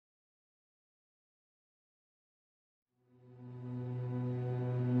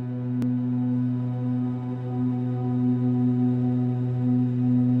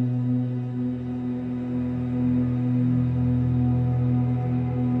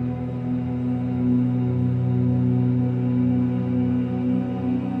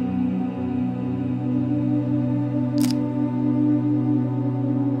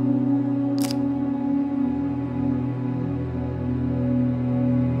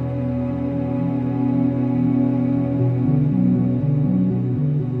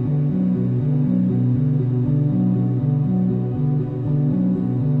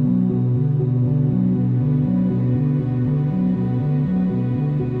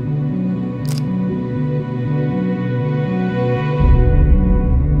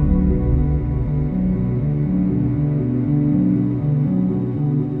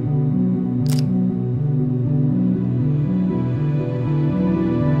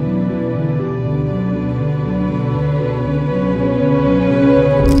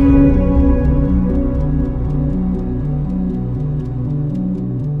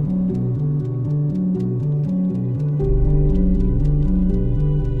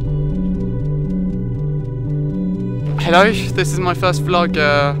Hello, this is my first vlog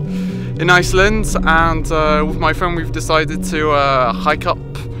in Iceland, and with my friend we've decided to hike up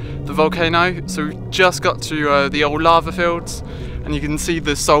the volcano. So we've just got to the old lava fields, and you can see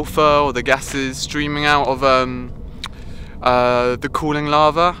the sulphur or the gases streaming out of the cooling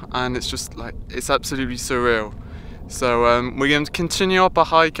lava, and it's just like, it's absolutely surreal. So we're going to continue up a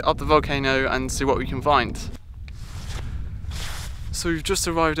hike up the volcano and see what we can find. So we've just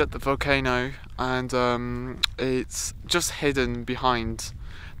arrived at the volcano, and it's just hidden behind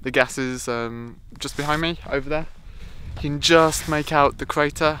the gases, just behind me over there. You can just make out the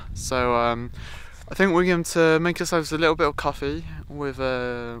crater. So I think we're going to make ourselves a little bit of coffee with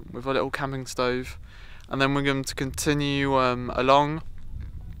a little camping stove, and then we're going to continue along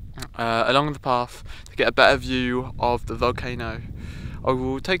the path to get a better view of the volcano. I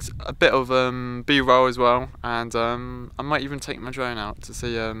will take a bit of B-roll as well, and I might even take my drone out to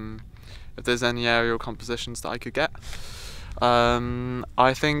see if there's any aerial compositions that I could get.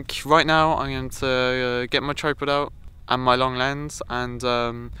 I think right now I'm going to get my tripod out and my long lens, and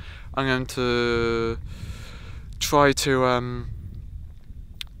I'm going to try to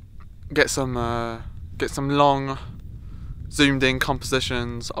get some long zoomed in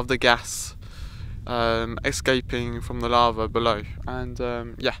compositions of the gas escaping from the lava below. And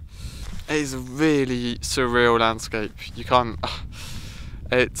yeah, it is a really surreal landscape. You can't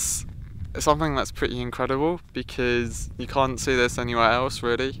it's something that's pretty incredible, because you can't see this anywhere else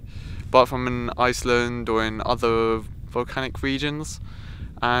really, apart from in Iceland or in other volcanic regions.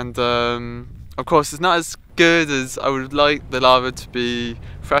 And of course it's not as good as I would like the lava to be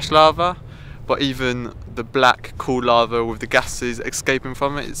fresh lava, but even the black cool lava with the gases escaping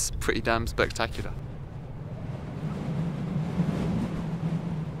from it is pretty damn spectacular.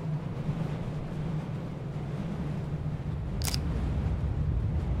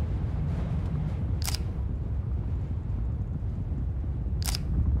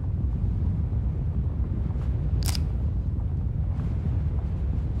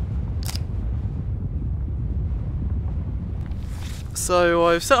 So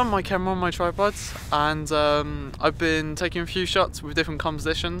I've set up my camera on my tripod, and I've been taking a few shots with different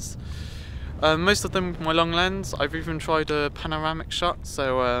compositions. Most of them with my long lens. I've even tried a panoramic shot.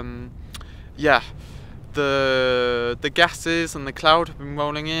 So yeah, the gases and the cloud have been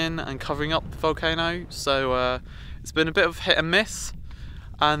rolling in and covering up the volcano. So it's been a bit of hit and miss,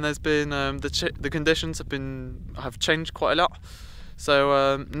 and there's been the conditions have changed quite a lot.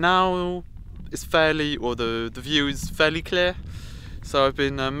 So now it's fairly, or the view is fairly clear. So I've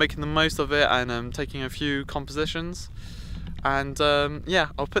been making the most of it and taking a few compositions, and yeah,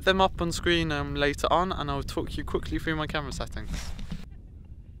 I'll put them up on screen later on, and I'll talk you quickly through my camera settings.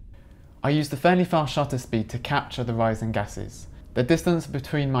 I used a fairly fast shutter speed to capture the rising gases. The distance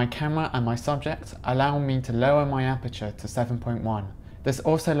between my camera and my subject allowed me to lower my aperture to 7.1. This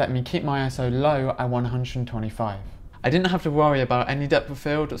also let me keep my ISO low at 125. I didn't have to worry about any depth of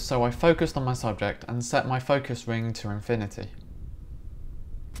field, so I focused on my subject and set my focus ring to infinity.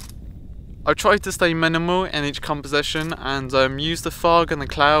 I've tried to stay minimal in each composition, and use the fog and the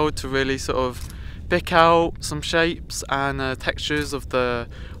cloud to really sort of pick out some shapes and textures of the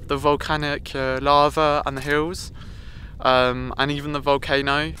volcanic lava and the hills, and even the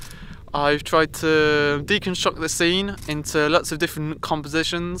volcano. I've tried to deconstruct the scene into lots of different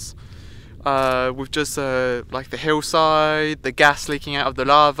compositions, with just like the hillside, the gas leaking out of the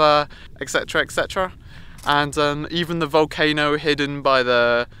lava, etc, etc, and even the volcano hidden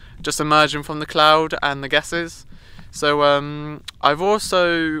by just emerging from the cloud and the gases. So I've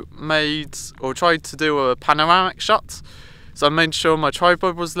also made, or tried to do, a panoramic shot. So I made sure my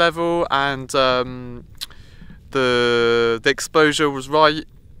tripod was level, and the exposure was right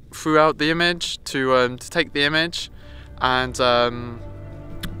throughout the image to take the image, and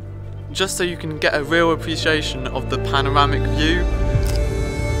just so you can get a real appreciation of the panoramic view.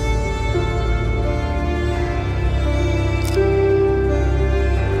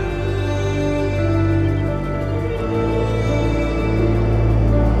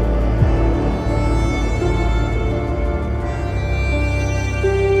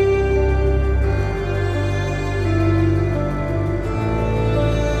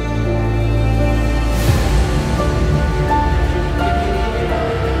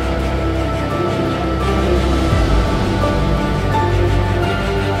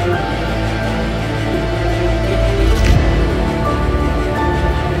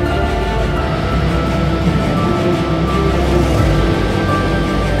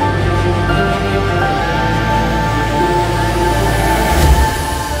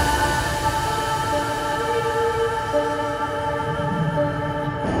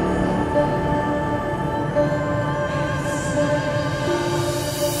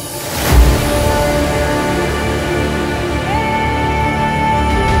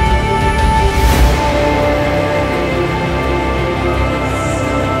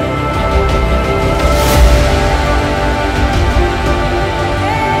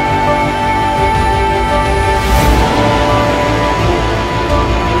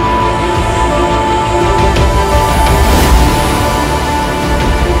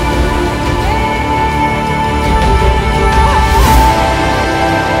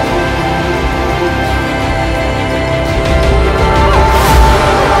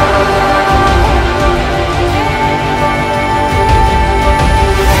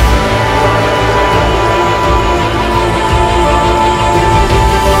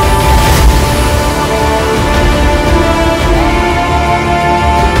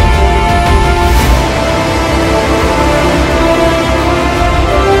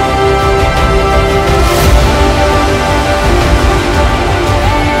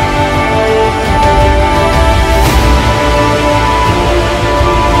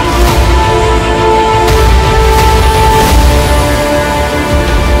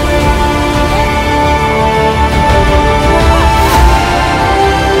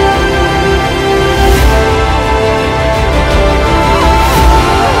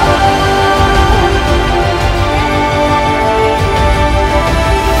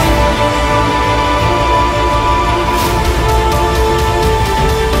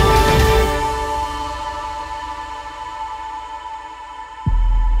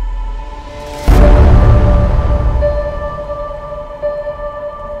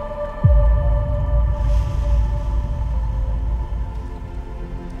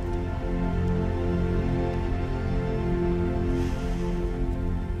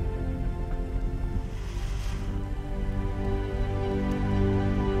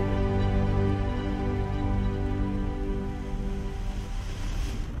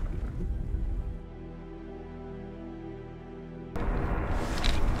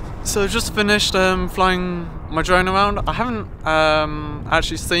 So just finished flying my drone around. I haven't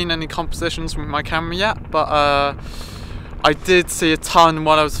actually seen any compositions from my camera yet, but I did see a ton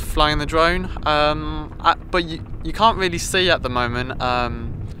while I was flying the drone. But you can't really see at the moment.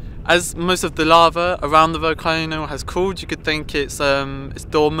 As most of the lava around the volcano has cooled, you could think it's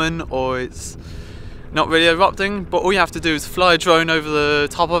dormant or it's not really erupting. But all you have to do is fly a drone over the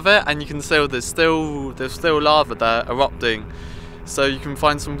top of it, and you can see there's still lava there erupting. So you can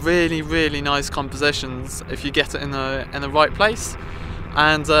find some really nice compositions if you get it in the right place.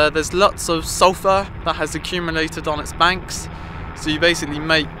 And there's lots of sulfur that has accumulated on its banks. So you basically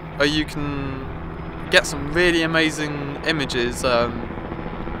you can get some really amazing images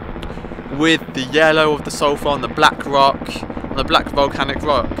with the yellow of the sulfur on the black rock, on the black volcanic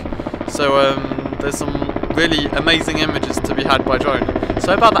rock. So there's some really amazing images to be had by drone.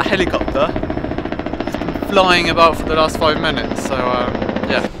 So about that helicopter, it's been flying about for the last 5 minutes. So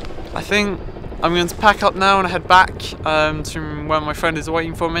yeah, I think I'm going to pack up now and head back to where my friend is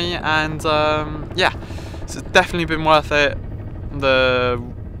waiting for me. And yeah, it's definitely been worth it, the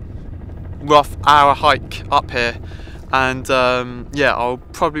rough hour hike up here. And yeah, I'll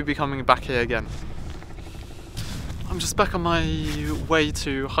probably be coming back here again. I'm just back on my way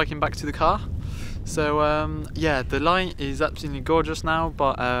to hiking back to the car. So yeah, the light is absolutely gorgeous now,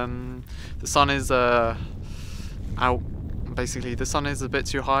 but the sun is out. Basically, the sun is a bit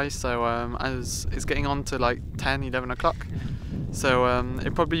too high, so as it's getting on to like 10, 11 o'clock. So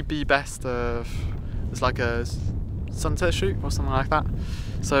it'd probably be best it's like a sunset shoot or something like that.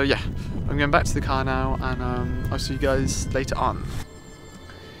 So yeah, I'm going back to the car now, and I'll see you guys later on.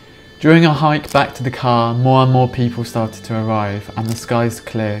 During our hike back to the car, more and more people started to arrive and the skies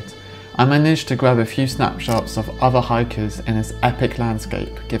cleared. I managed to grab a few snapshots of other hikers in this epic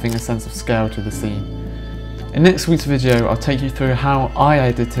landscape, giving a sense of scale to the scene. In next week's video, I'll take you through how I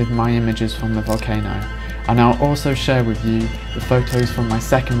edited my images from the volcano, and I'll also share with you the photos from my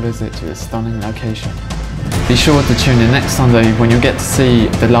second visit to this stunning location. Be sure to tune in next Sunday when you'll get to see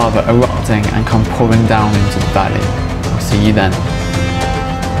the lava erupting and come pouring down into the valley. I'll see you then.